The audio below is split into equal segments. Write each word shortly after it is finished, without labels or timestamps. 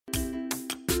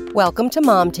Welcome to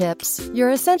Mom Tips, your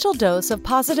essential dose of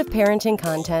positive parenting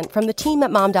content from the team at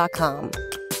mom.com.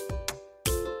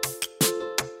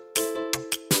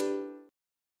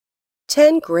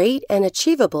 10 great and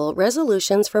achievable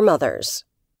resolutions for mothers.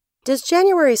 Does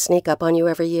January sneak up on you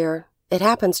every year? It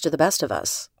happens to the best of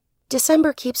us.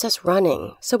 December keeps us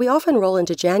running, so we often roll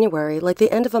into January like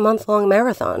the end of a month-long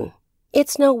marathon.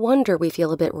 It's no wonder we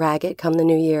feel a bit ragged come the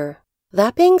new year.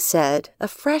 That being said, a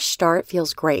fresh start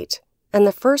feels great. And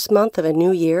the first month of a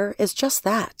new year is just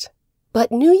that.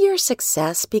 But New Year's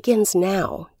success begins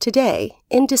now, today,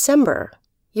 in December.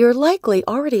 You're likely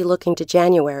already looking to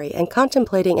January and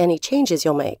contemplating any changes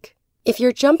you'll make. If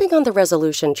you're jumping on the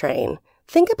resolution train,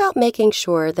 think about making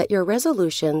sure that your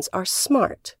resolutions are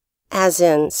SMART, as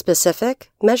in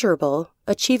specific, measurable,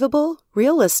 achievable,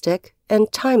 realistic, and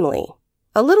timely.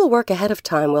 A little work ahead of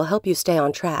time will help you stay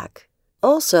on track.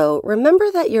 Also,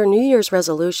 remember that your New Year's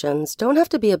resolutions don't have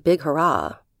to be a big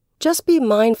hurrah. Just be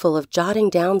mindful of jotting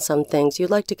down some things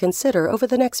you'd like to consider over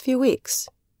the next few weeks.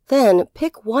 Then,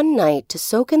 pick one night to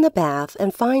soak in the bath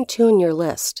and fine-tune your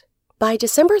list. By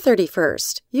December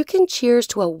 31st, you can cheers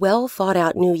to a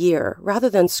well-thought-out new year rather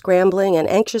than scrambling and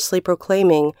anxiously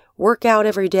proclaiming, "work out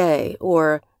every day,"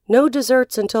 or "no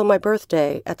desserts until my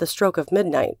birthday" at the stroke of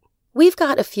midnight. We've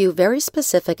got a few very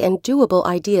specific and doable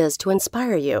ideas to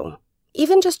inspire you.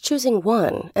 Even just choosing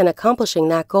one and accomplishing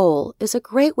that goal is a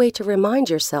great way to remind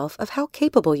yourself of how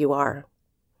capable you are.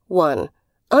 1.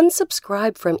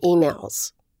 Unsubscribe from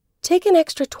emails. Take an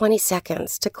extra 20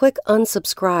 seconds to click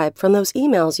unsubscribe from those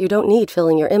emails you don't need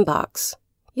filling your inbox.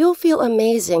 You'll feel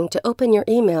amazing to open your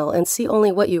email and see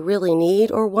only what you really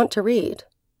need or want to read.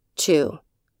 2.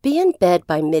 Be in bed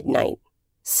by midnight.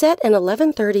 Set an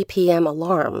 11:30 p.m.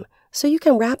 alarm so you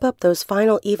can wrap up those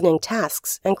final evening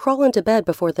tasks and crawl into bed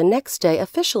before the next day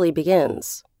officially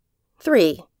begins.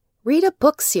 3. Read a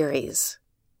book series.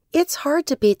 It's hard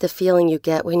to beat the feeling you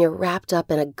get when you're wrapped up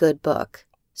in a good book.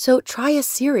 So try a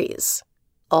series.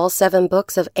 All 7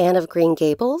 books of Anne of Green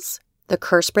Gables, the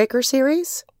Cursebreaker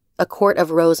series, A Court of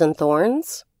Rose and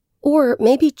Thorns, or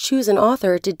maybe choose an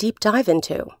author to deep dive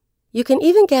into. You can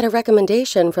even get a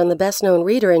recommendation from the best-known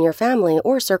reader in your family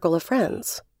or circle of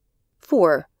friends.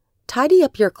 4. Tidy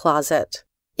up your closet.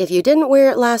 If you didn't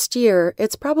wear it last year,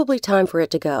 it's probably time for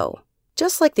it to go.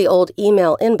 Just like the old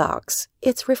email inbox,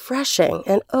 it's refreshing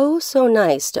and oh so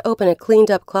nice to open a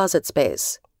cleaned-up closet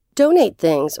space. Donate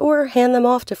things or hand them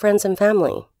off to friends and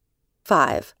family.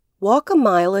 5. Walk a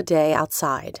mile a day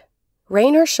outside.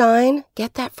 Rain or shine,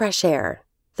 get that fresh air.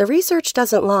 The research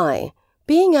doesn't lie.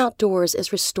 Being outdoors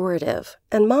is restorative,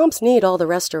 and moms need all the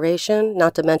restoration,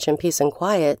 not to mention peace and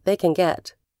quiet, they can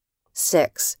get.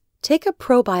 6. Take a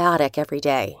probiotic every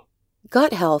day.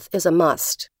 Gut health is a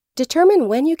must. Determine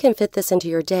when you can fit this into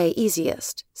your day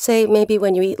easiest. Say maybe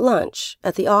when you eat lunch,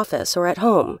 at the office, or at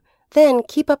home. Then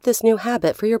keep up this new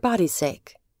habit for your body's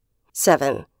sake.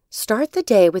 7. Start the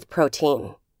day with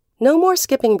protein. No more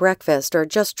skipping breakfast or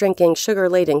just drinking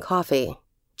sugar-laden coffee.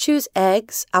 Choose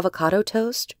eggs, avocado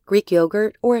toast, Greek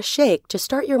yogurt, or a shake to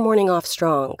start your morning off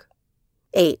strong.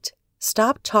 8.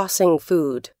 Stop tossing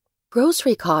food.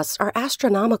 Grocery costs are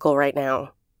astronomical right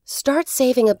now. Start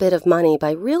saving a bit of money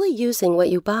by really using what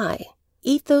you buy.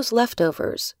 Eat those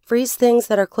leftovers, freeze things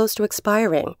that are close to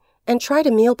expiring, and try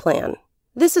to meal plan.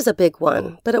 This is a big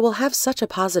one, but it will have such a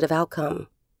positive outcome.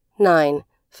 9.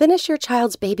 Finish your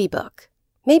child's baby book.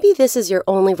 Maybe this is your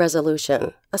only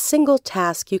resolution, a single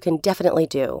task you can definitely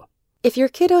do. If your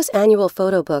kiddo's annual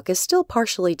photo book is still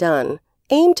partially done,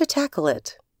 aim to tackle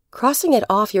it. Crossing it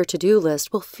off your to-do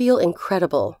list will feel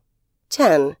incredible.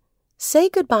 10. Say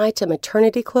goodbye to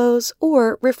maternity clothes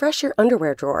or refresh your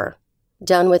underwear drawer.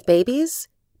 Done with babies?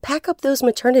 Pack up those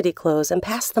maternity clothes and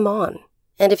pass them on.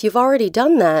 And if you've already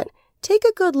done that, take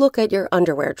a good look at your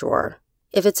underwear drawer.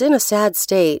 If it's in a sad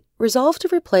state, resolve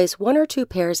to replace 1 or 2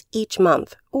 pairs each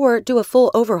month, or do a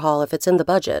full overhaul if it's in the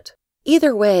budget.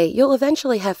 Either way, you'll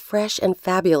eventually have fresh and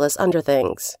fabulous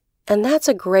underthings. And that's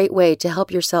a great way to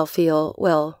help yourself feel,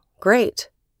 well, great.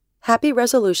 Happy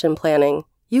resolution planning.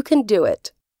 You can do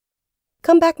it.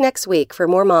 Come back next week for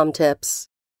more mom tips.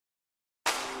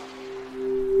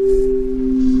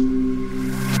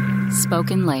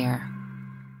 Spoken Layer.